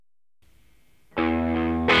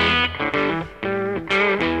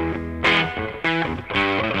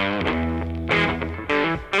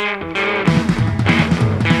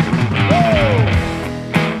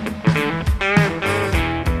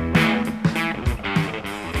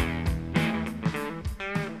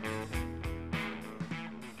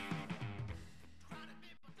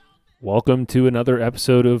Welcome to another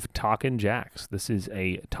episode of Talkin' Jacks. This is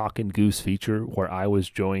a Talkin' Goose feature where I was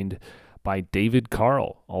joined by David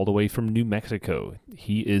Carl, all the way from New Mexico.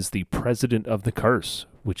 He is the president of the Curse,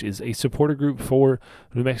 which is a supporter group for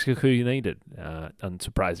New Mexico United,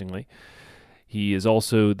 unsurprisingly. He is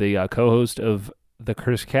also the co-host of the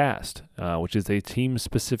Curse Cast, which is a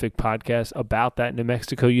team-specific podcast about that New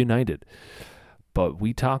Mexico United. But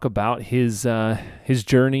we talk about his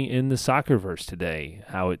journey in the soccerverse today,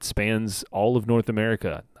 how it spans all of North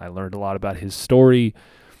America. I learned a lot about his story,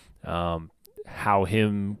 how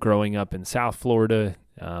him growing up in South Florida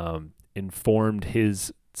informed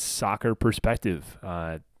his soccer perspective,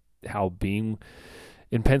 how being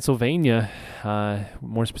in Pennsylvania,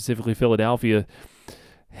 more specifically Philadelphia,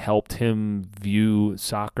 helped him view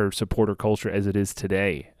soccer supporter culture as it is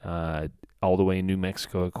today, all the way in New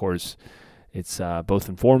Mexico, of course. It's both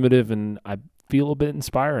informative and I feel a bit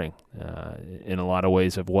inspiring in a lot of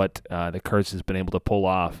ways of what the Curse has been able to pull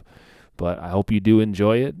off. But I hope you do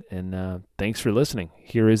enjoy it, and thanks for listening.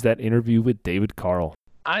 Here is that interview with David Carl.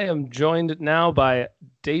 I am joined now by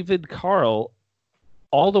David Carl,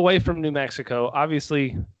 all the way from New Mexico,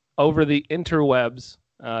 obviously over the interwebs,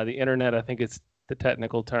 the internet, I think it's the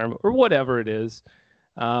technical term, or whatever it is.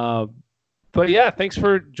 But yeah, thanks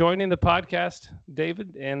for joining the podcast,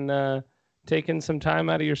 David, and taking some time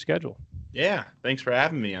out of your schedule. Yeah, thanks for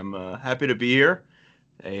having me. I'm happy to be here.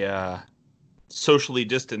 Socially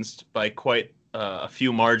distanced by quite a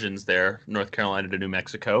few margins there, North Carolina to New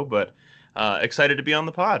Mexico, but excited to be on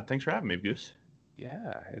the pod. Thanks for having me, Goose.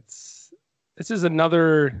 Yeah, this is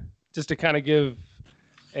another, just to kind of give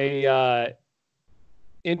a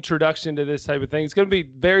introduction to this type of thing. It's going to be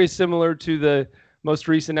very similar to the most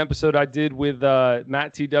recent episode I did with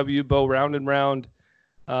Matt TW, Bo Round and Round.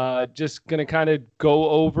 Just going to kind of go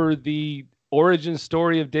over the origin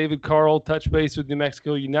story of David Carl, touch base with New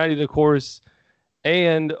Mexico United, of course,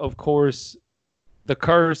 and, of course, the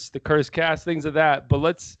Curse Cast, things of that. But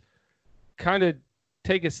let's kind of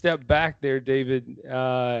take a step back there, David.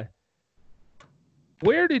 Where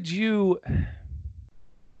did you,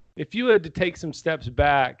 if you had to take some steps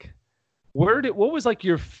back, what was like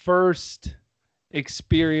your first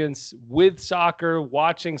experience with soccer,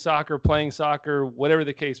 watching soccer, playing soccer, whatever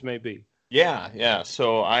the case may be? Yeah.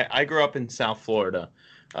 So I grew up in South Florida,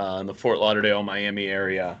 in the Fort Lauderdale, Miami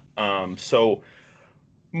area. It's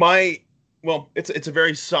a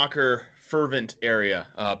very soccer fervent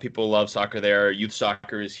area. People love soccer there. Youth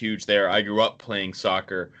soccer is huge there. I grew up playing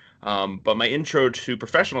soccer. But my intro to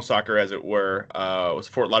professional soccer, as it were, was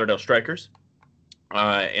Fort Lauderdale Strikers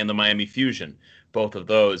and the Miami Fusion. Both of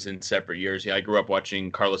those in separate years. Yeah, I grew up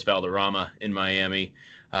watching Carlos Valderrama in Miami.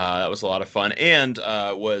 That was a lot of fun, and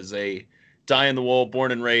was a die-in-the-wool,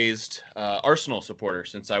 born and raised Arsenal supporter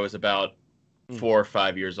since I was about 4 or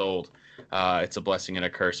 5 years old. It's a blessing and a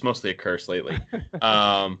curse, mostly a curse lately.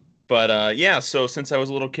 So since I was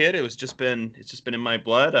a little kid, it's just been in my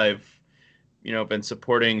blood. I've been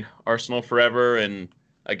supporting Arsenal forever, and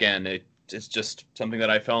again, it's just something that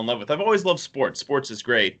I fell in love with. I've always loved sports. Sports is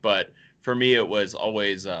great, but for me, it was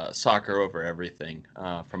always soccer over everything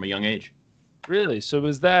from a young age. Really? So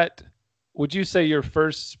would you say your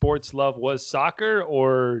first sports love was soccer,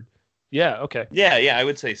 or? Yeah, okay. Yeah, I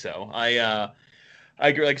would say so. Like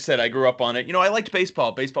I said, I grew up on it. I liked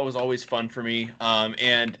baseball. Baseball was always fun for me.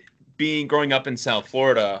 And growing up in South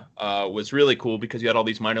Florida was really cool because you had all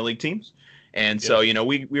these minor league teams. And so,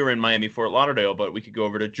 we were in Miami, Fort Lauderdale, but we could go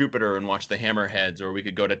over to Jupiter and watch the Hammerheads, or we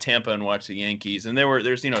could go to Tampa and watch the Yankees. And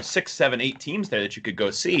there's 6, 7, 8 teams there that you could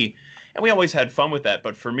go see. And we always had fun with that.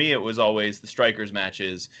 But for me, it was always the Strikers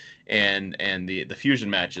matches and the Fusion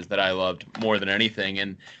matches that I loved more than anything.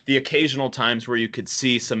 And the occasional times where you could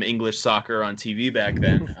see some English soccer on TV back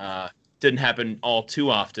then didn't happen all too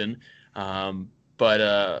often.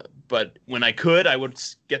 But when I could, I would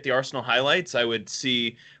get the Arsenal highlights. I would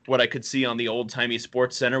see what I could see on the old-timey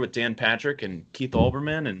Sports Center with Dan Patrick and Keith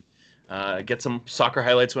Olbermann, and get some soccer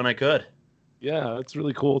highlights when I could. Yeah, that's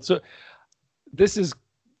really cool. So this is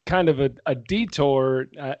kind of a detour,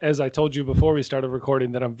 as I told you before we started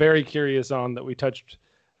recording, that I'm very curious on, that you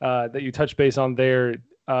touched base on there.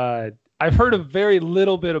 I've heard a very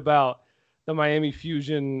little bit about the Miami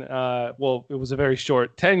Fusion. It was a very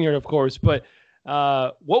short tenure, of course, but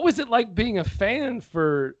what was it like being a fan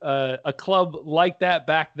for a club like that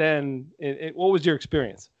back then? What was your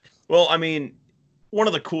experience? Well, I mean, one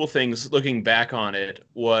of the cool things looking back on it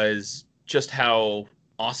was just how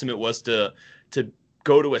awesome it was to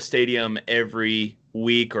go to a stadium every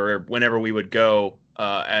week or whenever we would go,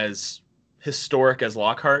 as historic as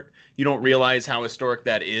Lockhart. You don't realize how historic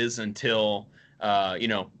that is until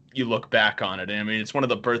you look back on it. And I mean, it's one of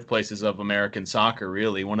the birthplaces of American soccer,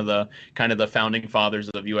 really. One of the kind of the founding fathers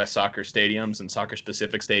of U.S. soccer stadiums and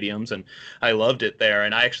soccer-specific stadiums. And I loved it there.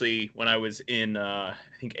 And I actually, when I was in, I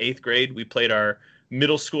think, 8th grade, we played our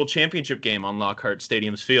middle school championship game on Lockhart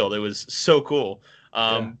Stadium's field. It was so cool.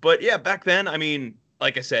 But yeah, back then, I mean,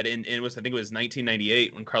 like I said, I think it was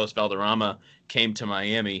 1998 when Carlos Valderrama came to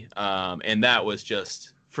Miami. And that was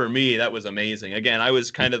just, for me, that was amazing. Again, I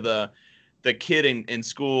was kind of the kid in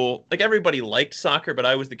school. Like, everybody liked soccer, but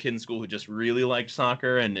I was the kid in school who just really liked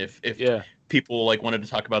soccer. And if people like wanted to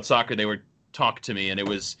talk about soccer, they would talk to me. And it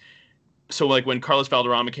was so, like, when Carlos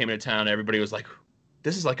Valderrama came into town, everybody was like,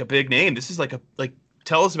 this is like a big name. This is like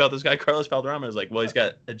tell us about this guy, Carlos Valderrama. I was like, well, he's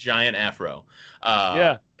got a giant afro.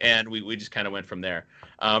 And we just kind of went from there.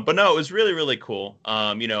 But no, it was really, really cool.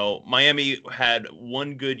 Miami had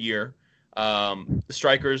one good year. The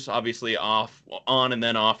Strikers obviously on and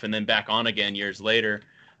then off and then back on again years later.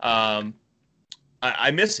 I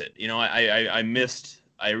miss it. That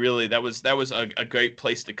was a great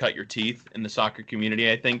place to cut your teeth in the soccer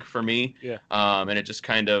community, I think, for me. And it just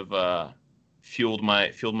kind of fueled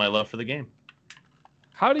my love for the game.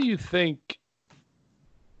 How do you think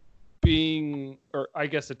attending,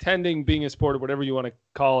 being a sport, or whatever you want to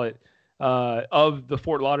call it, of the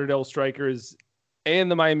Fort Lauderdale Strikers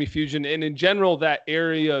and the Miami Fusion, and in general that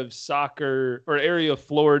area of soccer or area of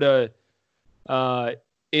Florida,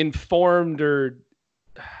 informed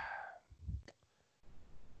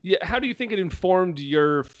how do you think it informed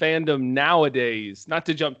your fandom nowadays? Not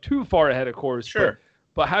to jump too far ahead, of course. Sure.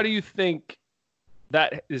 But how do you think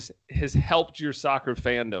that has helped your soccer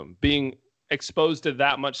fandom, being exposed to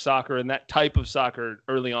that much soccer and that type of soccer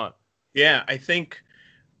early on? Yeah, I think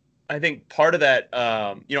part of that,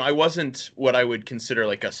 I wasn't what I would consider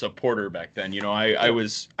like a supporter back then. I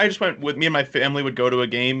just went with me and my family would go to a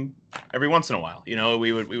game every once in a while.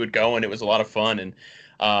 We would go, and it was a lot of fun. And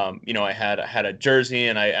I had a jersey,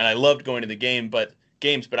 and I loved going to the games, but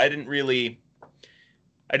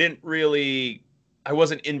I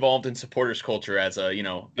wasn't involved in supporters culture as a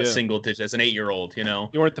single digit, as an 8-year-old. You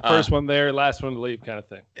weren't the first one there, last one to leave, kind of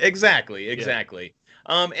thing. Exactly.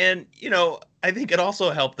 And I think it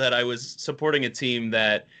also helped that I was supporting a team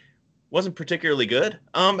that wasn't particularly good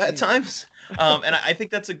at times. And I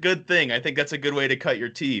think that's a good thing. I think that's a good way to cut your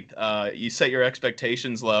teeth. You set your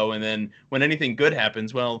expectations low, and then when anything good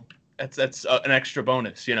happens, well, that's an extra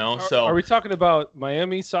bonus, So are we talking about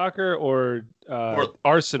Miami soccer or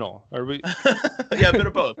Arsenal? Are we? Yeah, a bit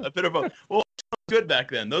of both. Well, good back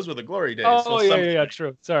then. Those were the glory days. Yeah,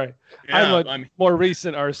 true. Sorry. Yeah, I'm a more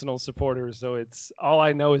recent Arsenal supporter, so it's all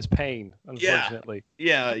I know is pain, unfortunately.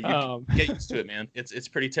 Yeah, you get used to it, man. It's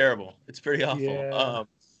pretty terrible. It's pretty awful. Yeah.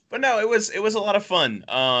 But no, it was a lot of fun.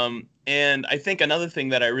 And I think another thing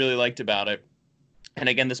that I really liked about it, and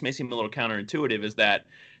again, this may seem a little counterintuitive, is that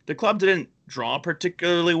the club didn't draw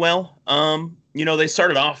particularly well. They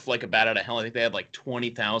started off like a bat out of hell. I think they had like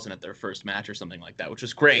 20,000 at their first match or something like that, which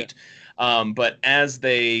was great. But as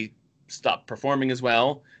they stopped performing as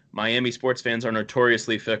well, Miami sports fans are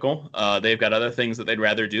notoriously fickle. They've got other things that they'd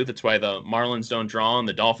rather do. That's why the Marlins don't draw, and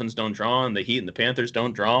the Dolphins don't draw, and the Heat and the Panthers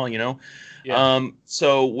don't draw.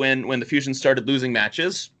 So when the Fusion started losing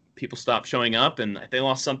matches, people stopped showing up, and they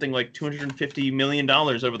lost something like $250 million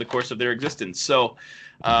over the course of their existence. So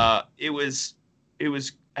it was,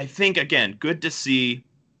 I think, again, good to see,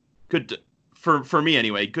 for me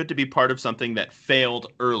anyway, good to be part of something that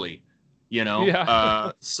failed early,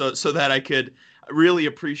 so that I could really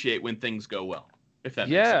appreciate when things go well, if that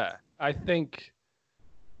makes sense. I think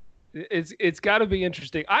it's got to be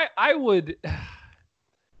interesting. I would,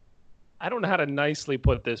 I don't know how to nicely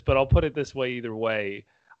put this, but I'll put it this way either way.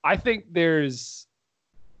 I think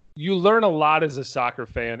you learn a lot as a soccer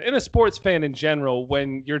fan and a sports fan in general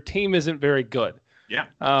when your team isn't very good. Yeah.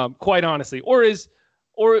 Quite honestly, or it's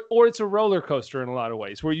a roller coaster in a lot of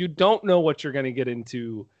ways where you don't know what you're going to get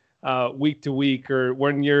into week to week, or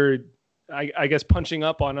when you're, I guess, punching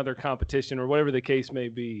up on other competition or whatever the case may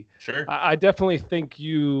be. Sure. I definitely think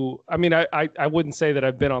I wouldn't say that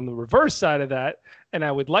I've been on the reverse side of that, and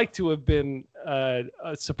I would like to have been a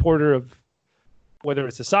supporter of whether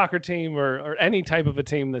it's a soccer team or any type of a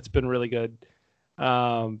team that's been really good.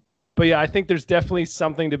 But yeah, I think there's definitely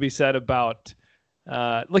something to be said about,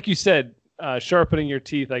 like you said, sharpening your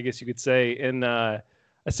teeth, I guess you could say, in a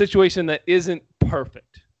situation that isn't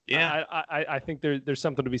perfect. Yeah. I think there's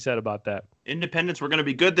something to be said about that. Independence, we're going to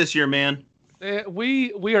be good this year, man.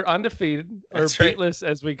 We are undefeated, or That's right. beatless,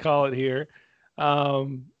 as we call it here.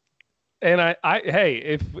 And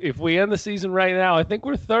hey, if we end the season right now, I think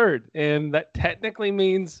we're third, and that technically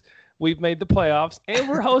means we've made the playoffs, and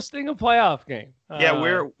we're hosting a playoff game. Yeah,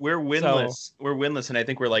 we're winless. We're winless, and I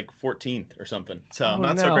think we're like 14th or something. So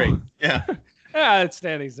not no. so great. Yeah.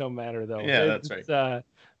 Standings don't matter though. Yeah, that's right.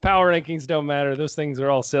 Power rankings don't matter. Those things are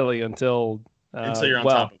all silly until you're on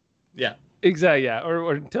top of it. Yeah. Exactly. Yeah.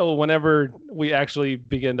 Or until whenever we actually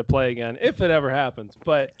begin to play again, if it ever happens.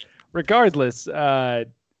 But regardless,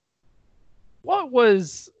 what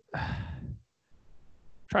was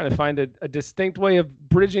trying to find a distinct way of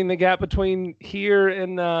bridging the gap between here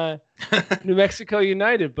and New Mexico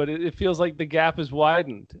United, but it feels like the gap is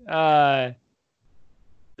widened.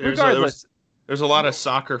 Regardless. There's a lot of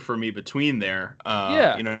soccer for me between there.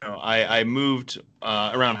 I moved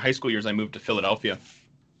around high school years. I moved to Philadelphia,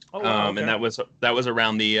 and that was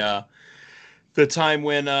around the time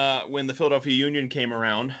when the Philadelphia Union came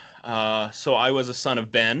around. So I was a son of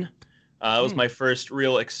Ben. It was my first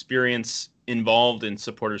real experience involved in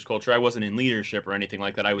supporters culture. I wasn't in leadership or anything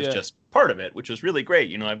like that. I was just part of it, which was really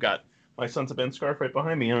great. I've got my Sons of Ben scarf right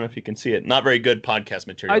behind me. I don't know if you can see it. Not very good podcast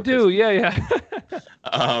material. I do. Yeah.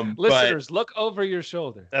 Listeners, but look over your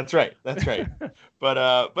shoulder. That's right. But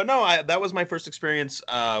no, that was my first experience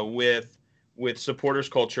with supporters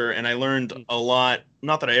culture, and I learned a lot.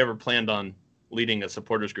 Not that I ever planned on leading a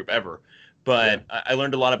supporters group ever, but I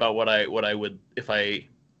learned a lot about what I would if I.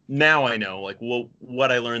 Now I know,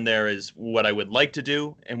 what I learned there is what I would like to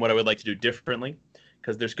do and what I would like to do differently,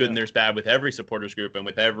 because there's good and there's bad with every supporters group and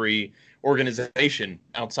with every organization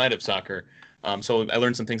outside of soccer. So I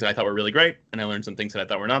learned some things that I thought were really great, and I learned some things that I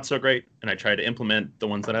thought were not so great, and I tried to implement the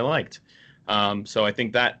ones that I liked. So I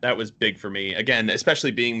think that was big for me. Again,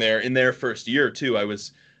 especially being there in their first year too. I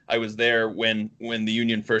was there when the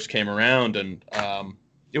Union first came around, and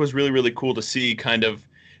it was really, really cool to see kind of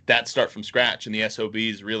that start from scratch and the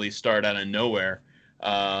SOBs really start out of nowhere.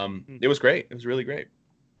 It was great. It was really great.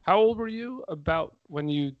 How old were you about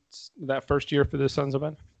when that first year for the Sons of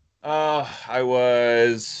Ben? I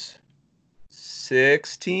was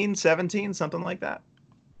 16, 17, something like that.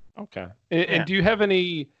 Okay. And do you have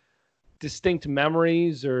any distinct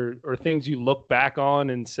memories or things you look back on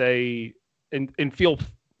and say and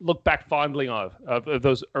look back fondly of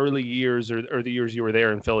those early years or the years you were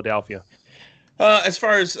there in Philadelphia? As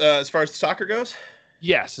far as soccer goes?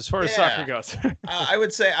 Yes, as far as soccer goes. I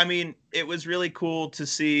would say, it was really cool to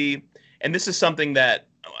see, and this is something that,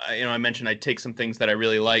 I mentioned I'd take some things that I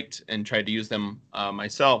really liked and tried to use them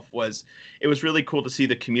myself. It was really cool to see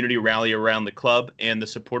the community rally around the club and the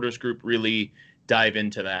supporters group really dive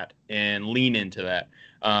into that and lean into that.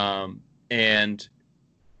 And,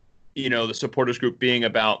 the supporters group being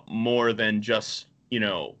about more than just,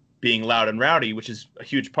 being loud and rowdy, which is a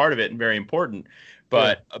huge part of it and very important,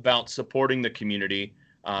 but about supporting the community.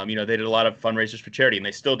 They did a lot of fundraisers for charity, and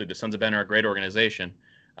they still do. The Sons of Ben are a great organization.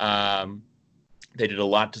 They did a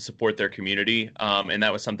lot to support their community, and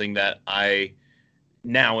that was something that I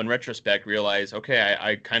now, in retrospect, realize, okay,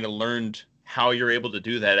 I kind of learned how you're able to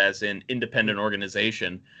do that as an independent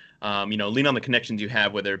organization. Lean on the connections you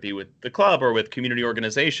have, whether it be with the club or with community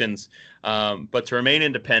organizations, but to remain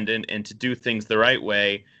independent and to do things the right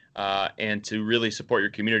way. And to really support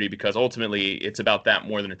your community, because ultimately it's about that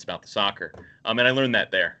more than it's about the soccer. And I learned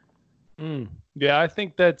that there. Yeah, I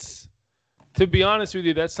think to be honest with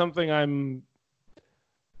you, that's something I'm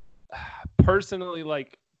personally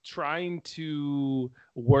trying to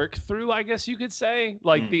work through, I guess you could say.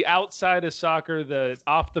 The outside of soccer, the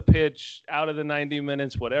off the pitch, out of the 90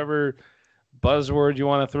 minutes, whatever buzzword you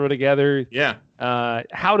want to throw together. Yeah.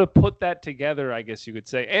 How to put that together, I guess you could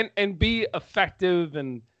say, and be effective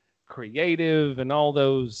and creative and all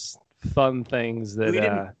those fun things that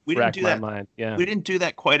we rack didn't do my that. mind. Yeah, we didn't do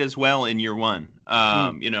that quite as well in year one.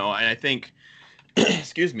 And I think,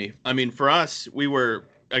 excuse me. For us, we were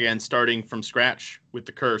again starting from scratch with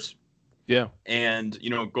the curse. Yeah, and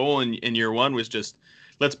goal in year one was just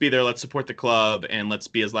let's be there, let's support the club, and let's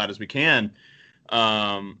be as loud as we can.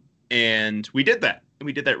 And we did that.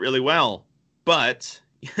 We did that really well, but.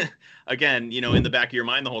 Again, in the back of your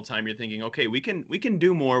mind the whole time, you're thinking, okay, we can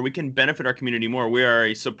do more. We can benefit our community more. We are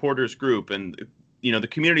a supporters group, and the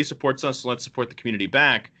community supports us. So let's support the community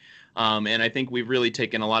back. And I think we've really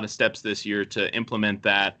taken a lot of steps this year to implement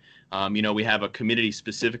that. We have a committee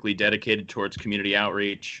specifically dedicated towards community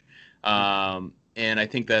outreach. And I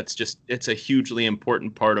think it's a hugely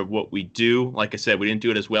important part of what we do. Like I said, we didn't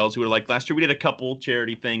do it as well as we would like last year. We did a couple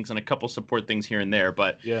charity things and a couple support things here and there.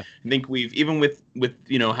 But I think we've, even with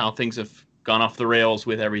how things have gone off the rails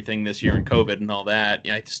with everything this year and COVID and all that,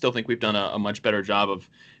 I still think we've done a much better job of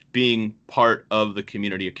being part of the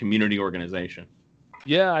community, a community organization.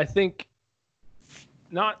 Yeah, I think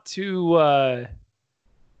not to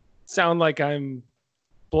sound like I'm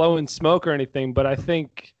blowing smoke or anything, but I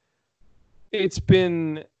think it's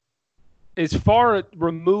been as far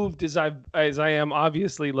removed as I am,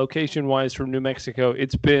 obviously location wise, from New Mexico.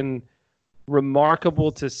 It's been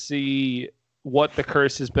remarkable to see what the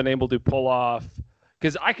curse has been able to pull off.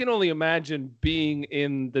 Because I can only imagine being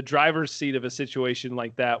in the driver's seat of a situation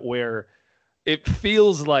like that where it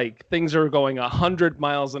feels like things are going 100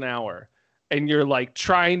 miles an hour and you're like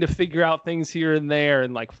trying to figure out things here and there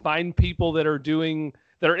and like find people that are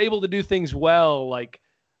able to do things well. Like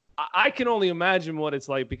I can only imagine what it's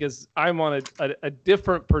like because I'm on a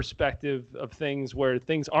different perspective of things where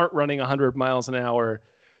things aren't running 100 miles an hour.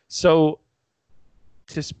 So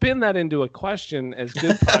to spin that into a question, as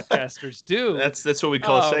good podcasters do, that's what we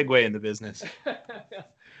call a segue in the business.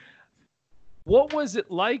 What was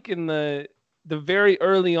it like in the very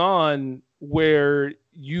early on where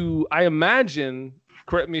I imagine,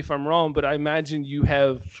 correct me if I'm wrong, but I imagine you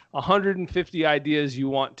have 150 ideas you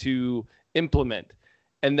want to implement,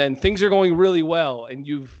 and then things are going really well, and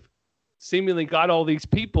you've seemingly got all these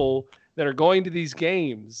people that are going to these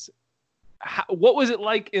games. What was it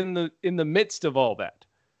like in the midst of all that?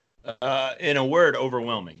 In a word,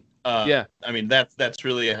 overwhelming. Yeah. I mean, that's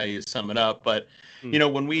really how you sum it up. But, you know,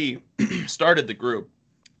 when we started the group,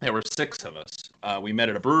 there were 6 of us. We met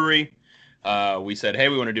at a brewery. We said, hey,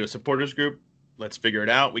 we want to do a supporters group. Let's figure it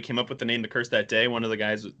out. We came up with the name The Curse that day. One of the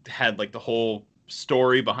guys had like the whole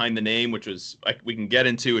story behind the name, which was we can get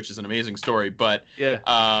into, which is an amazing story. But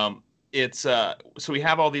yeah. It's so we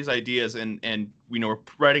have all these ideas and we're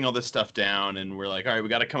writing all this stuff down, and we're like, all right, we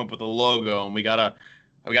got to come up with a logo, and we got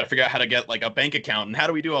to figure out how to get like a bank account, and how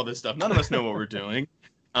do we do all this stuff? None of us know what we're doing.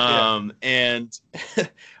 And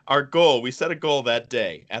our goal, we set a goal that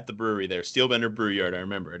day at the brewery there, Steelbender Brew Yard. I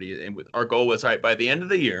remember it. And our goal was, all right, by the end of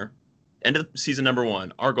the year, end of season number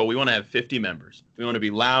 1, our goal, we want to have 50 members. We want to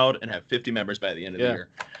be loud and have 50 members by the end of the year.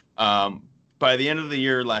 By the end of the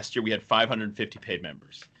year, last year, we had 550 paid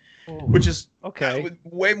members, which is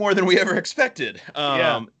way more than we ever expected.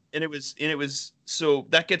 And it was so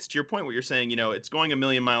that gets to your point where you're saying, you know, it's going 1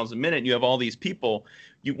 million miles a minute, and you have all these people.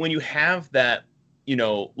 When you have that, you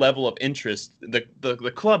know, level of interest,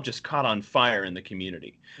 the club just caught on fire in the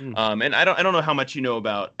community. And I don't know how much you know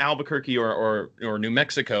about Albuquerque or New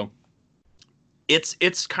Mexico.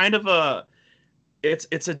 It's kind of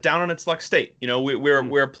it's a down on its luck state. You know,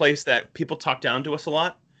 we're a place that people talk down to us a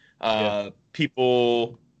lot.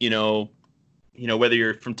 People, you know, whether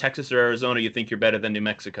you're from Texas or Arizona, you think you're better than New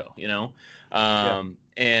Mexico, you know?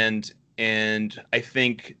 And I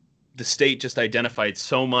think the state just identified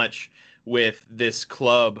so much with this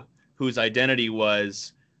club whose identity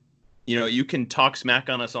was, you know, you can talk smack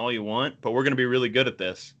on us all you want, but we're going to be really good at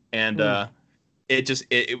this. And it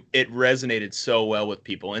resonated so well with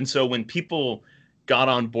people. And so when people got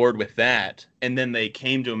on board with that, and then they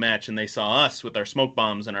came to a match and they saw us with our smoke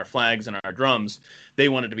bombs and our flags and our drums, they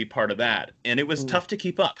wanted to be part of that. And it was tough to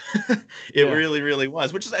keep up. It really, really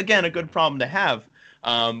was, which is, again, a good problem to have.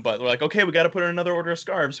 But we're like, okay, we got to put in another order of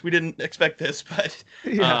scarves. We didn't expect this, but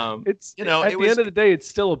it's, you know, at the end of the day, it's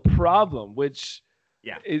still a problem, which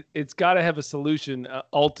it's got to have a solution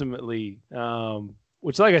ultimately.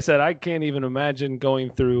 Which, like I said, I can't even imagine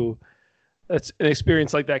going through an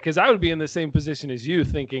experience like that, because I would be in the same position as you,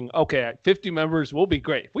 thinking, okay, 50 members will be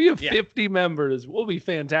great. If we have 50 members, we'll be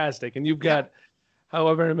fantastic. And you've got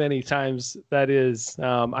however many times that is.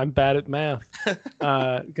 I'm bad at math.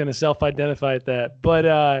 Going to self-identify at that.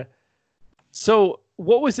 But so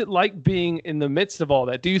what was it like being in the midst of all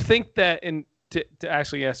that? Do you think that, and to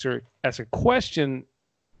actually ask a question,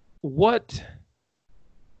 what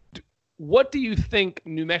do you think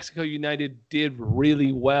New Mexico United did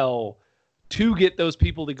really well to get those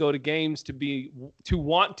people to go to games, to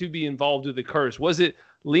want to be involved with the curse? Was it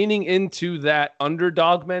leaning into that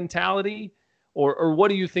underdog mentality, or what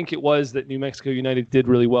do you think it was that New Mexico United did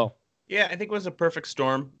really well? Yeah, I think it was a perfect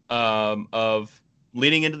storm of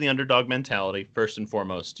leaning into the underdog mentality, first and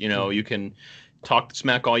foremost. You know, you can talk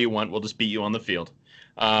smack all you want, we'll just beat you on the field.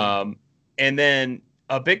 And then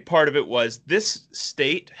a big part of it was this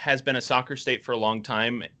state has been a soccer state for a long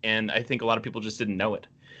time, and I think a lot of people just didn't know it.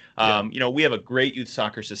 You know, we have a great youth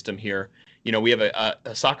soccer system here. You know, we have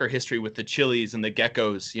a soccer history with the Chili's and the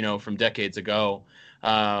Geckos, you know, from decades ago.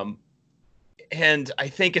 And I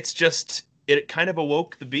think it kind of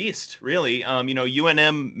awoke the beast, really. You know,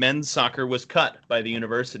 UNM men's soccer was cut by the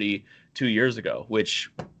university 2 years ago,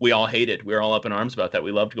 which we all hated. We were all up in arms about that.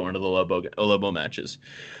 We loved going to the Lobo matches.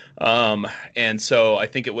 And so I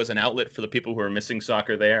think it was an outlet for the people who were missing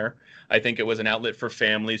soccer there. I think it was an outlet for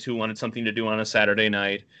families who wanted something to do on a Saturday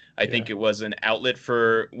night. I think it was an outlet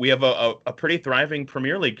we have a pretty thriving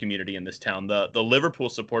Premier League community in this town. The Liverpool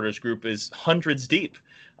supporters group is hundreds deep.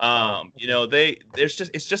 You know,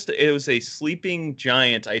 it was a sleeping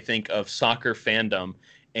giant, I think, of soccer fandom.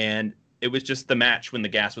 And it was just the match when the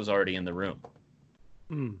gas was already in the room.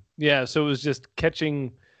 Yeah. So it was just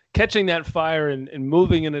catching that fire and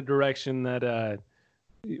moving in a direction that,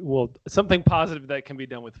 something positive that can be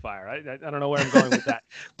done with fire. I don't know where I'm going with that,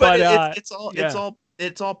 but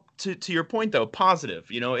it's all to your point though,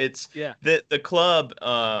 positive. You know, it's the club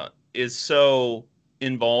is so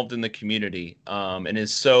involved in the community and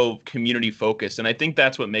is so community focused, and I think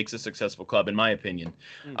that's what makes a successful club, in my opinion,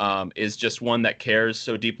 is just one that cares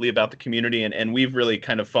so deeply about the community, and we've really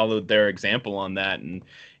kind of followed their example on that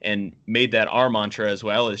and made that our mantra as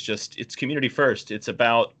well. Is just, it's community first. It's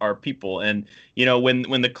about our people. And you know,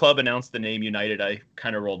 when the club announced the name United, I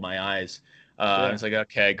kind of rolled my eyes. I was like,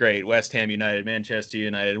 okay, great, West Ham United, Manchester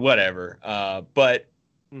United, whatever. But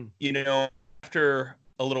you know, after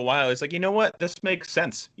a little while, it's like, you know what, this makes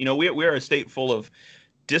sense. You know, we are a state full of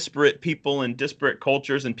disparate people and disparate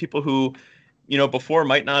cultures, and people who, you know, before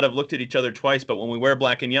might not have looked at each other twice, but when we wear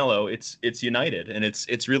black and yellow, it's united, and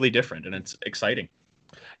it's really different, and it's exciting.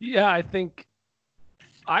 Yeah, I think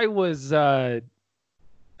I was as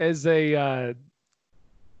a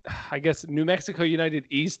I guess New Mexico United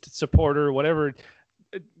East supporter, whatever.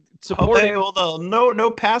 Supporting. Although no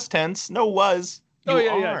past tense, no was. You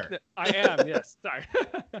are. Yeah. I am. Yes. Sorry.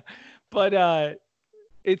 But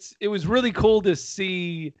it was really cool to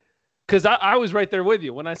see, because I was right there with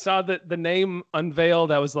you when I saw that the name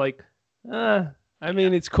unveiled. I was like, I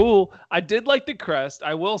mean, it's cool. I did like the crest,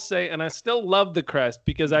 I will say, and I still love the crest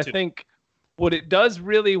because I think what it does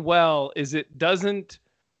really well is it doesn't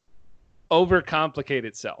overcomplicate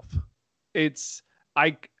itself.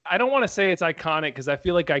 I don't want to say it's iconic, because I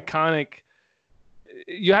feel like iconic,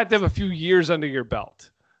 you have to have a few years under your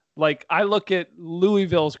belt. Like, I look at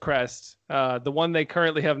Louisville's crest, the one they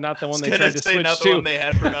currently have, not the one they tried to switch to. Not the one they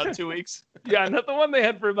had for about 2 weeks. Yeah, not the one they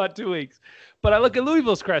had for about 2 weeks. But I look at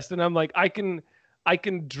Louisville's crest and I'm like, I can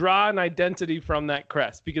draw an identity from that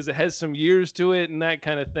crest because it has some years to it and that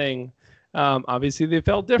kind of thing. Obviously they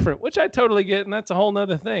felt different, which I totally get, and that's a whole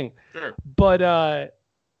nother thing. Sure. But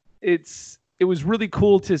it was really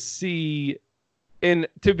cool to see. And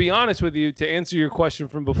to be honest with you, to answer your question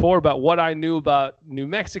from before about what I knew about New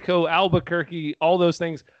Mexico, Albuquerque, all those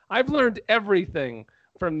things, I've learned everything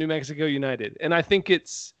from New Mexico United. And I think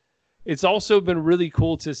it's also been really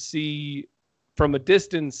cool to see from a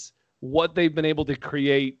distance what they've been able to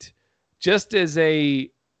create just as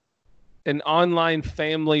an online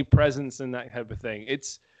family presence and that type of thing.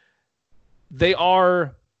 They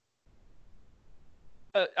are,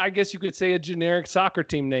 I guess you could say, a generic soccer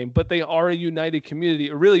team name, but they are a united community.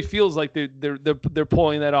 It really feels like they're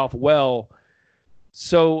pulling that off well.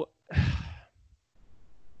 So,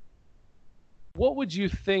 what would you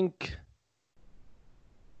think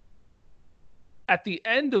at the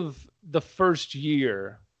end of the first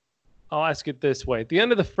year? I'll ask it this way: at the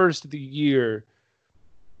end of the first of the year,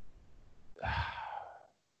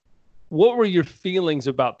 what were your feelings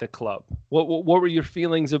about the club? What were your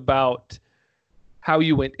feelings about how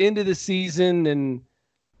you went into the season and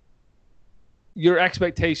your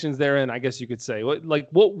expectations therein, I guess you could say? What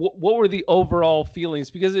were the overall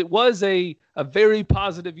feelings? Because it was a very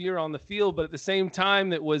positive year on the field, but at the same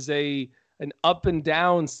time, it was an up and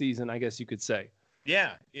down season, I guess you could say.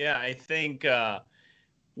 Yeah. I think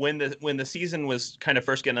when the season was kind of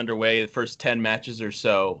first getting underway, the first 10 matches or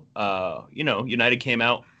so, United came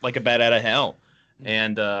out like a bat out of hell.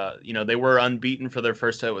 And, they were unbeaten for their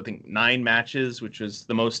first, I think, 9 matches, which was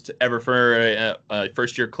the most ever for a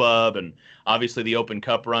first-year club. And obviously the Open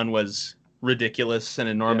Cup run was ridiculous and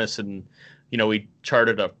enormous. Yeah. And, we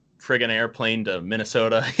chartered a friggin' airplane to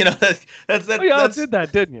Minnesota. That's did that,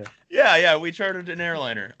 didn't you? Yeah, we chartered an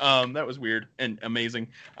airliner. That was weird and amazing.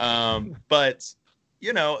 But,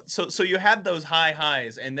 so you had those high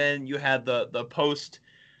highs, and then you had the post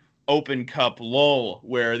Open Cup lull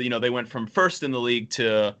where they went from first in the league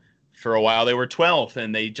to, for a while they were 12th,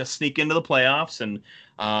 and they just sneak into the playoffs, and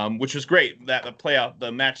which was great. That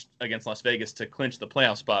the match against Las Vegas to clinch the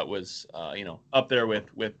playoff spot was up there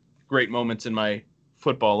with great moments in my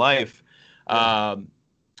football life. Yeah.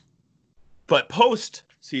 But post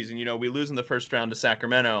season, we lose in the first round to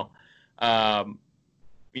Sacramento.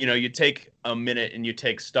 you take a minute and you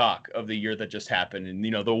take stock of the year that just happened, and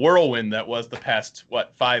the whirlwind that was the past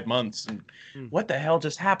 5 months, and what the hell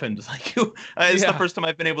just happened? Like, it's the first time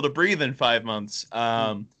I've been able to breathe in 5 months,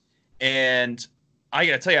 and I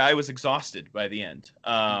gotta tell you, I was exhausted by the end.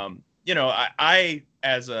 I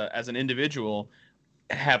as an individual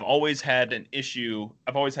have always had an issue.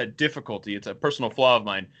 I've always had difficulty. It's a personal flaw of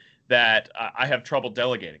mine that I have trouble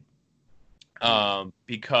delegating,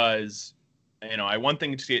 because I want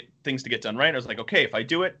things to get done right. And I was like, okay, if I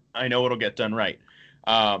do it, I know it'll get done right.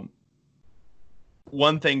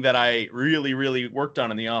 One thing that I really, really worked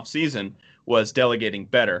on in the off season was delegating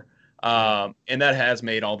better, and that has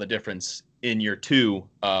made all the difference in year 2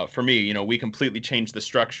 for me. We completely changed the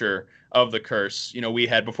structure of the curse. We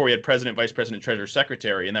had president, vice president, treasurer,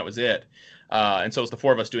 secretary, and that was it. And so it's the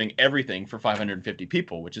 4 of us doing everything for 550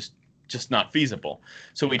 people, which is just not feasible.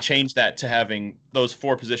 So we changed that to having those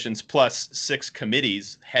 4 positions plus 6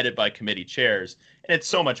 committees headed by committee chairs. And it's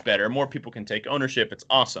so much better. More people can take ownership. It's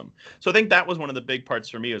awesome. So I think that was one of the big parts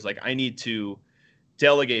for me. It was like, I need to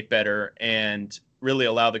delegate better and really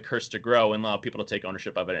allow the curse to grow and allow people to take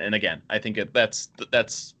ownership of it. And again, I think that's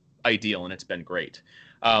ideal, and it's been great.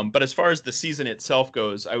 But as far as the season itself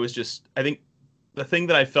goes, I think the thing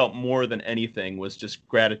that I felt more than anything was just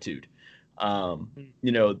gratitude.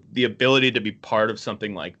 The ability to be part of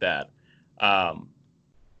something like that. I'll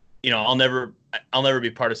never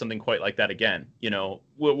be part of something quite like that again.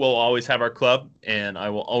 We'll always have our club, and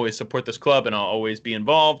I will always support this club, and I'll always be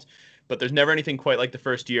involved. But there's never anything quite like the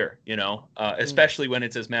first year, especially when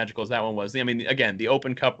it's as magical as that one was. I mean, again, the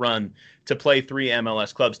Open Cup run, to play 3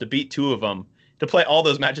 MLS clubs, to beat 2 of them, to play all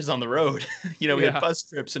those matches on the road. We had bus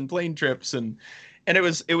trips and plane trips, and it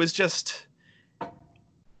was just,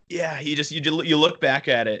 you look back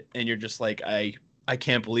at it and you're just like, I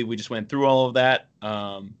can't believe we just went through all of that.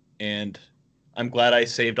 And I'm glad I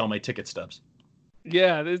saved all my ticket stubs.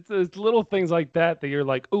 Yeah, there's little things like that you're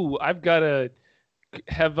like, ooh, I've got to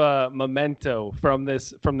have a memento from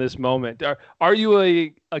this moment. Are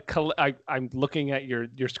you I'm looking at your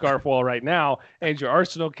scarf wall right now and your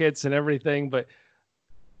Arsenal kits and everything, but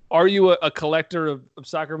are you a collector of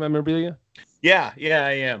soccer memorabilia? Yeah,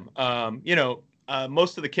 I am.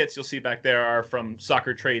 Most of the kits you'll see back there are from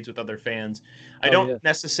soccer trades with other fans. I don't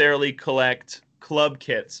necessarily collect club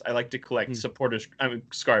kits. I like to collect scarves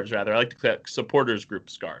rather. I like to collect supporters group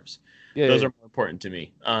scarves. Those are more important to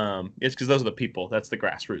me. It's because those are the people. That's the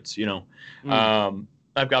grassroots.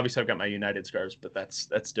 I've got my United scarves, but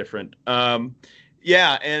that's different.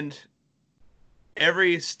 And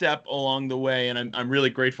every step along the way, and I'm really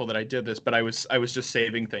grateful that I did this, but I was just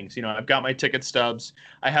saving things. I've got my ticket stubs.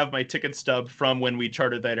 I have my ticket stub from when we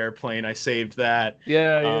chartered that airplane. I saved that.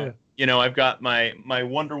 I've got my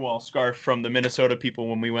Wonderwall scarf from the Minnesota people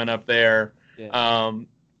when we went up there.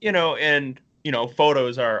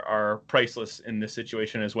 Photos are priceless in this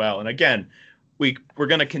situation as well. And again, we're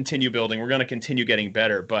going to continue building. We're going to continue getting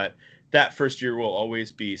better. But that first year will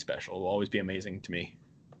always be special. It will always be amazing to me.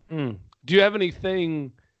 Do you have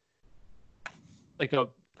anything like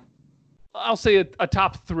I'll say a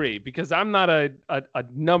top 3, because I'm not a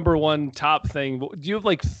number one top thing. But do you have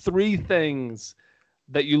like 3 things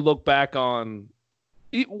that you look back on?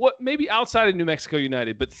 What maybe outside of New Mexico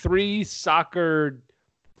United, but 3 soccer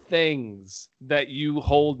things that you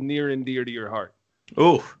hold near and dear to your heart?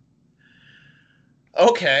 Ooh.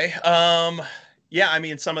 Okay. I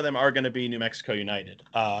mean, some of them are going to be New Mexico United.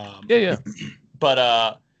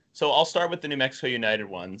 But so I'll start with the New Mexico United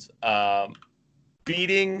ones.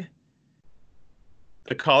 Beating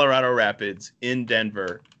the Colorado Rapids in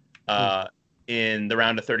Denver in the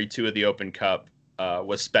round of 32 of the Open Cup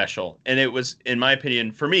was special. And it was, in my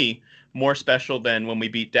opinion, for me, more special than when we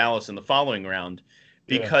beat Dallas in the following round,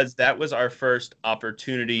 because that was our first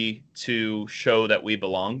opportunity to show that we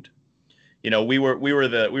belonged. We were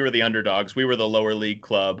the underdogs. We were the lower league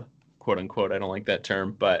club, quote unquote. I don't like that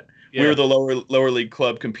term, but we were the lower league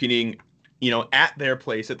club competing, at their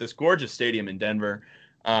place at this gorgeous stadium in Denver.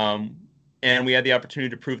 And we had the opportunity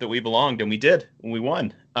to prove that we belonged, and we did, and we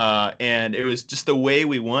won. And it was just the way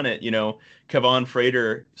we won it. Kevon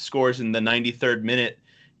Frater scores in the 93rd minute,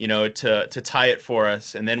 to tie it for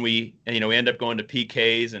us. And then we end up going to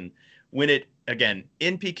PKs and win it again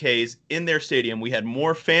in PKs in their stadium. We had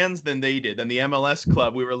more fans than they did, than the MLS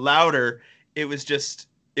club. We were louder. It was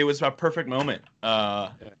a perfect moment.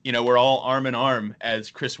 We're all arm in arm as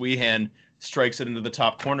Chris Wehan strikes it into the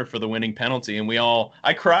top corner for the winning penalty. And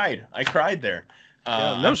I cried there.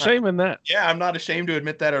 No shame in that. Yeah, I'm not ashamed to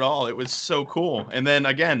admit that at all. It was so cool. And then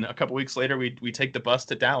again, a couple weeks later, we take the bus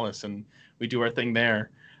to Dallas and we do our thing there.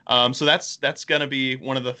 So that's going to be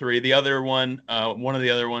one of the three. The other one, one of the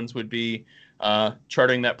other ones would be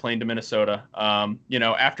chartering that plane to Minnesota.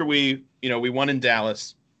 After we won in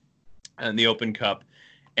Dallas in the Open Cup,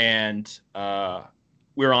 and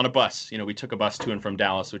we were on a bus. We took a bus to and from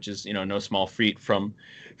Dallas, which is no small feat from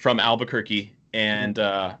Albuquerque. And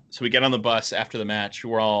so we get on the bus after the match.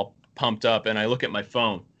 We're all pumped up, and I look at my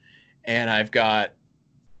phone, and I've got,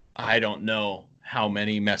 I don't know how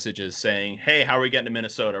many messages saying, "Hey, how are we getting to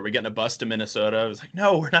Minnesota? Are we getting a bus to Minnesota?" I was like,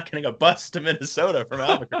 "No, we're not getting a bus to Minnesota from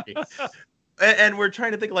Albuquerque." And we're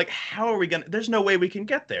trying to think, like, how are we going to, there's no way we can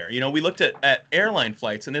get there. We looked at airline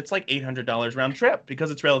flights, and it's like $800 round trip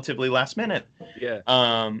because it's relatively last minute. Yeah.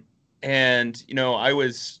 And I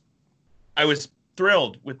was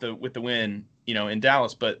thrilled with the win, in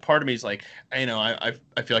Dallas, but part of me is like, I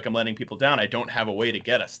feel like I'm letting people down. I don't have a way to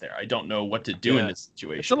get us there. I don't know what to do in this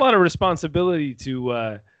situation. It's a lot of responsibility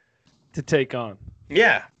to take on.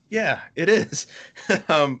 Yeah, it is.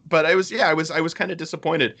 But I was kind of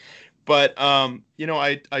disappointed. But I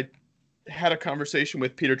had a conversation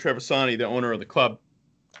with Peter Trevisani, the owner of the club,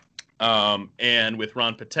 and with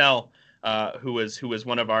Ron Patel, who was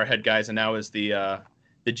one of our head guys and now is the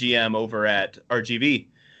GM over at RGV.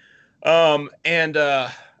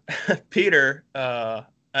 Peter,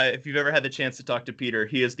 if you've ever had the chance to talk to Peter,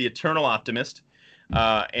 he is the eternal optimist,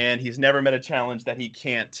 and he's never met a challenge that he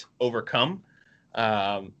can't overcome.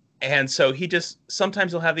 And so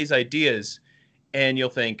sometimes he'll have these ideas, and you'll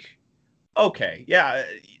think, okay, yeah,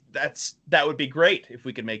 that would be great if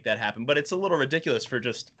we could make that happen. But it's a little ridiculous for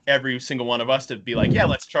just every single one of us to be like, yeah,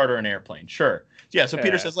 let's charter an airplane. Sure. Yeah. So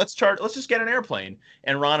Peter says, let's just get an airplane.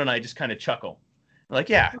 And Ron and I just kind of chuckle. We're like,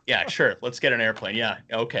 yeah, sure. Let's get an airplane. Yeah.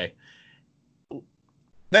 Okay.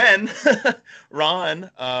 Then Ron,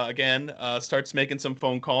 again, starts making some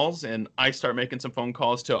phone calls, and I start making some phone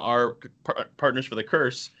calls to our partners for the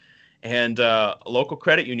Curse. And a local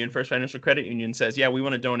credit union, First Financial Credit Union, says, yeah, we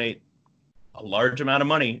want to donate a large amount of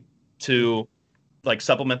money to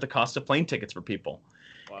supplement the cost of plane tickets for people.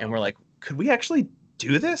 Wow. And we're like, could we actually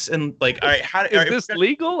do this? And all right, is this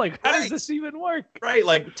legal? How does this even work? Right.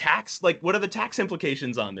 Tax, what are the tax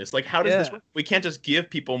implications on this? How does this work? We can't just give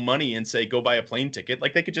people money and say, go buy a plane ticket.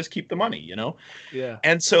 They could just keep the money, Yeah.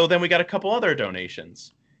 And so then we got a couple other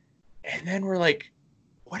donations. And then we're like,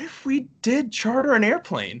 what if we did charter an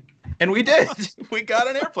airplane? And we did. We got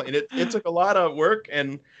an airplane. It took a lot of work,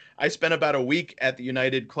 and I spent about a week at the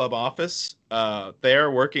United Club office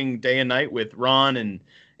there, working day and night with Ron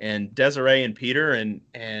and Desiree and Peter,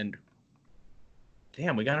 and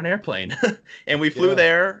damn, we got an airplane. And we flew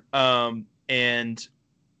there, and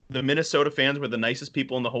the Minnesota fans were the nicest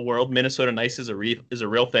people in the whole world. Minnesota Nice is a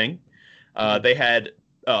real thing. They had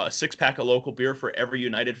a 6-pack of local beer for every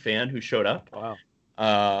United fan who showed up. Wow.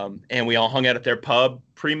 And we all hung out at their pub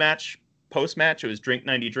pre-match, post-match. It was drink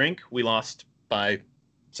 90 drink. We lost by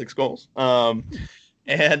 6 goals. And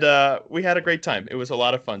we had a great time. It was a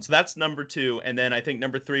lot of fun. So that's number 2. And then I think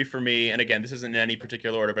number 3 for me, and again, this isn't in any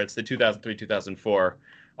particular order, but it's the 2003-2004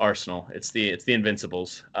 Arsenal. It's the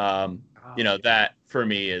Invincibles. That for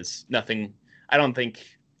me is nothing. I don't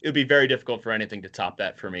think it would be very difficult for anything to top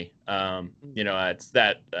that for me. It's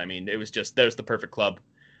that. I mean, it was just, there's the perfect club.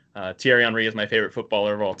 Thierry Henry is my favorite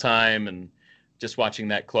footballer of all time, and just watching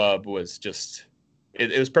that club was just,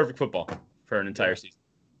 it was perfect football for an entire season.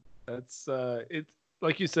 That's it's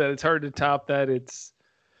like you said, it's hard to top that.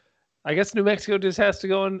 I guess New Mexico just has to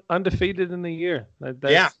go undefeated in the year.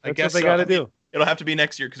 That's what they got to do. It'll have to be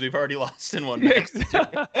next year because we've already lost in one match.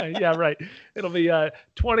 Yeah, right. It'll be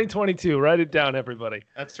 2022. Write it down, everybody.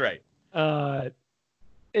 That's right. And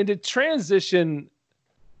to transition,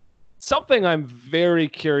 something I'm very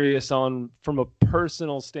curious on from a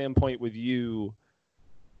personal standpoint with you,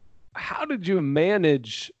 how did you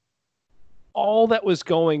manage all that was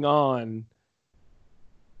going on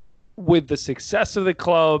with the success of the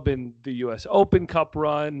club and the U.S. Open Cup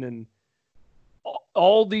run and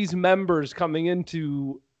all these members coming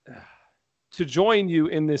into to join you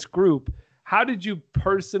in this group? How did you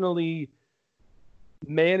personally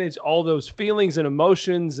manage all those feelings and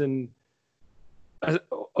emotions, and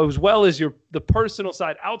as well as the personal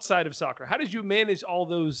side outside of soccer? How did you manage all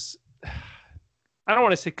those, I don't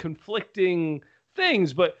want to say conflicting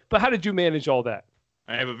things, but how did you manage all that?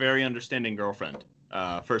 I have a very understanding girlfriend,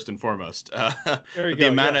 first and foremost.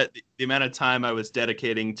 The amount of time I was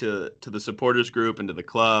dedicating to the supporters group and to the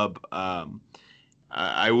club,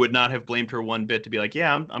 I would not have blamed her one bit to be like,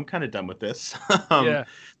 yeah, I'm kind of done with this.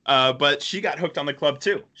 But she got hooked on the club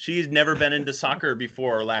too. She's never been into soccer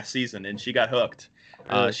before last season, and she got hooked.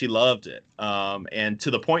 Really? She loved it. And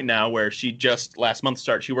to the point now where she just last month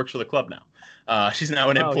she works for the club now. She's now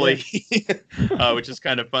an Oh, yeah. employee, which is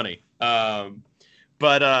kind of funny.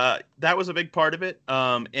 But that was a big part of it.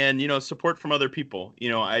 And, support from other people.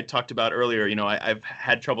 I talked about earlier, I've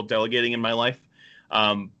had trouble delegating in my life.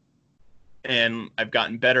 And I've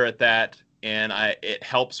gotten better at that. And it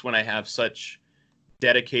helps when I have such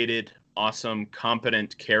dedicated, awesome,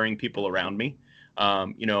 competent, caring people around me.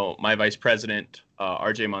 My vice president,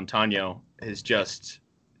 RJ Montano,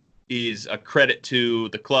 he's a credit to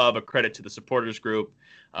the club, a credit to the supporters group,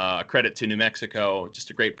 a credit to New Mexico, just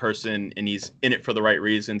a great person, and he's in it for the right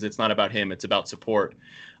reasons. It's not about him, it's about support.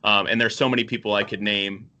 And there's so many people I could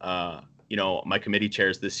name. My committee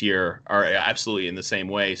chairs this year are absolutely in the same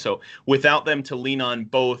way. So without them to lean on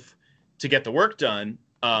both to get the work done,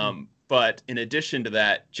 but in addition to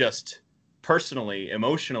that, just personally,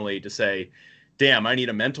 emotionally, to say, damn, I need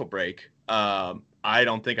a mental break. I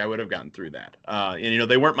don't think I would have gotten through that.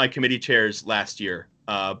 They weren't my committee chairs last year,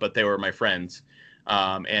 but they were my friends.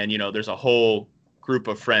 There's a whole group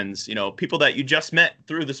of friends, people that you just met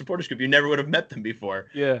through the supporters group. You never would have met them before.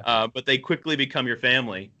 Yeah. But they quickly become your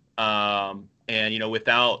family.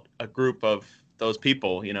 Without a group of those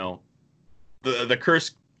people, the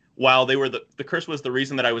curse, while they were the curse was the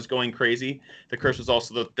reason that I was going crazy, the curse was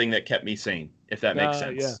also the thing that kept me sane, if that makes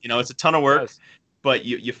sense. Yeah. It's a ton of work. Yes. But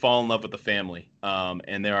you fall in love with the family,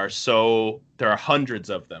 and there are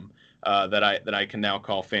hundreds of them that I can now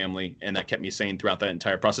call family, and that kept me sane throughout that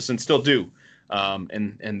entire process, and still do,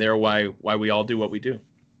 and they're why we all do what we do.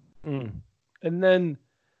 And then,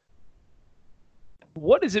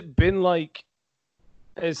 what has it been like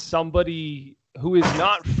as somebody who is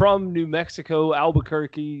not from New Mexico,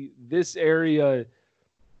 Albuquerque, this area,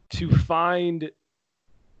 to find?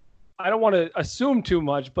 I don't want to assume too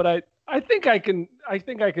much, but I think I can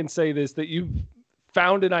say this, that you've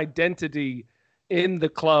found an identity in the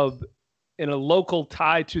club, in a local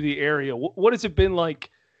tie to the area. What has it been like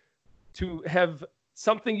to have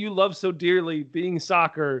something you love so dearly, being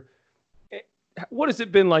soccer? What has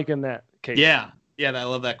it been like in that case? Yeah, I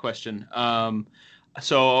love that question. I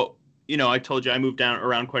told you I moved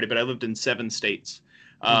around quite a bit. I lived in 7 states.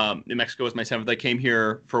 New Mexico was my 7th. I came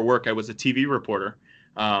here for work. I was a TV reporter.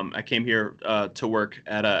 I came here to work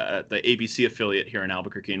at the ABC affiliate here in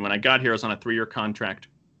Albuquerque. And when I got here, I was on a 3-year contract.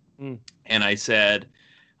 And I said,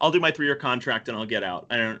 I'll do my 3-year contract and I'll get out.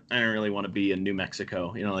 I don't really want to be in New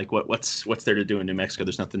Mexico. What's there to do in New Mexico?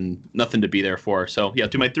 There's nothing to be there for. So yeah,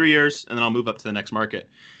 do my 3 years and then I'll move up to the next market.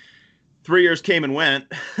 3 years came and went,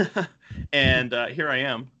 and here I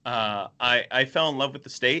am. I fell in love with the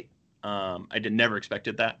state. I never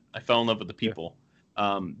expected that. I fell in love with the people.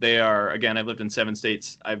 They are, again, I've lived in 7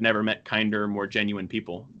 states. I've never met kinder, more genuine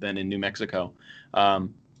people than in New Mexico.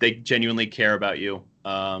 They genuinely care about you,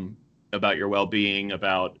 about your well-being,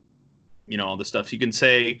 about, all the stuff. So you can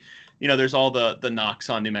say, there's all the knocks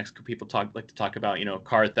on New Mexico. People like to talk about,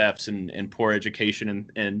 car thefts and poor education.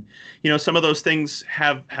 And some of those things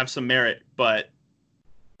have some merit, but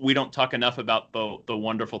we don't talk enough about the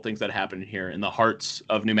wonderful things that happen here in the hearts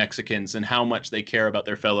of New Mexicans and how much they care about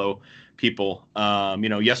their fellow people.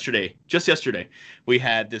 Just yesterday, we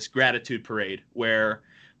had this gratitude parade where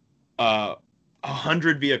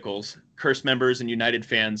 100 vehicles, Curse members and United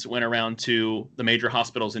fans, went around to the major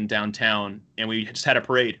hospitals in downtown, and we just had a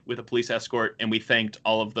parade with a police escort, and we thanked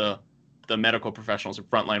all of the medical professionals and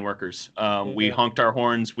frontline workers. We honked our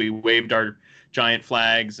horns, we waved our giant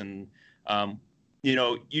flags, and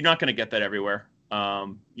you're not going to get that everywhere.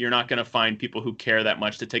 You're not going to find people who care that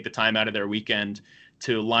much to take the time out of their weekend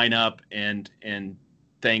to line up and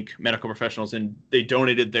thank medical professionals, and they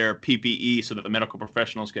donated their PPE so that the medical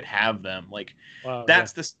professionals could have them.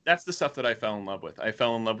 That's the stuff that I fell in love with. I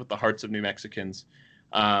fell in love with the hearts of New Mexicans.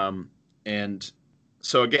 And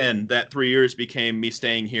so again, that 3 years became me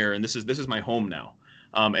staying here, and this is my home now.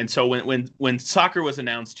 And so when soccer was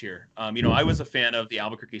announced here, I was a fan of the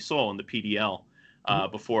Albuquerque Soul and the PDL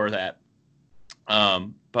before that.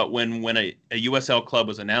 But when a USL club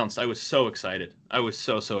was announced, I was so excited. I was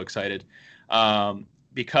so excited.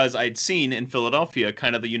 Because I'd seen in Philadelphia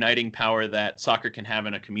kind of the uniting power that soccer can have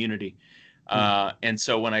in a community. And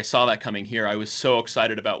so when I saw that coming here, I was so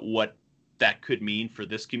excited about what that could mean for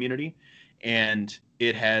this community. And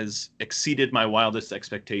it has exceeded my wildest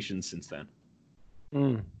expectations since then.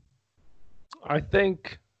 I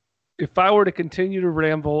think if I were to continue to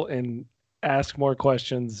ramble and ask more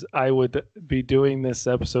questions, I would be doing this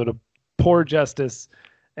episode of poor justice.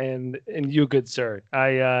 And you, good sir,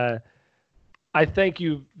 I thank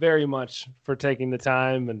you very much for taking the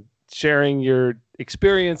time and sharing your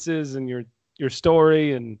experiences and your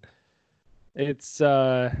story. And It's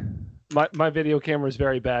my video camera is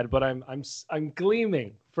very bad, but I'm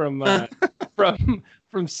gleaming from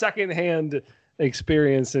from secondhand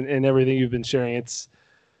experience and everything you've been sharing.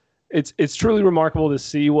 It's truly remarkable to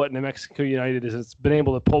see what New Mexico United has been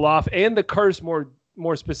able to pull off, and the Curse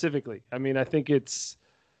more specifically. I mean, I think it's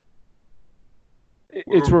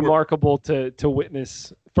remarkable to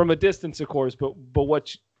witness from a distance, of course, but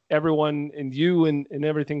what everyone and you and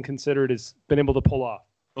everything considered has been able to pull off.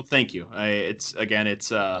 Well, thank you.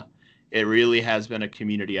 It really has been a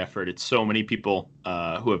community effort. It's so many people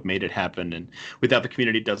who have made it happen, and without the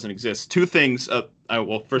community, it doesn't exist. Two things.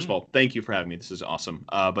 First of all, thank you for having me. This is awesome.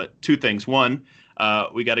 But two things. One,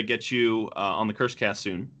 we got to get you on the CurseCast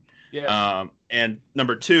soon. Yeah. And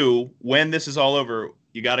number two, when this is all over,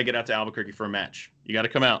 you got to get out to Albuquerque for a match. You got to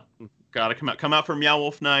come out. Come out for Meow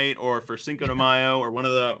Wolf Night or for Cinco de Mayo or one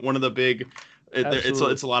of the big.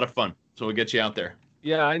 It's a lot of fun. So we'll get you out there.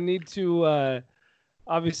 Yeah, I need to.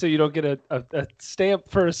 Obviously, you don't get a stamp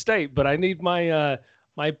for a state, but I need my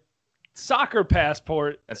my soccer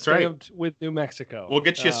passport stamped with New Mexico. We'll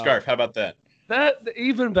get you a scarf. How about that? That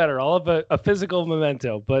even better. I'll have a physical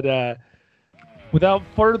memento. But without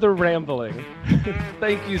further rambling,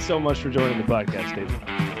 thank you so much for joining the podcast,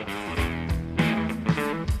 David.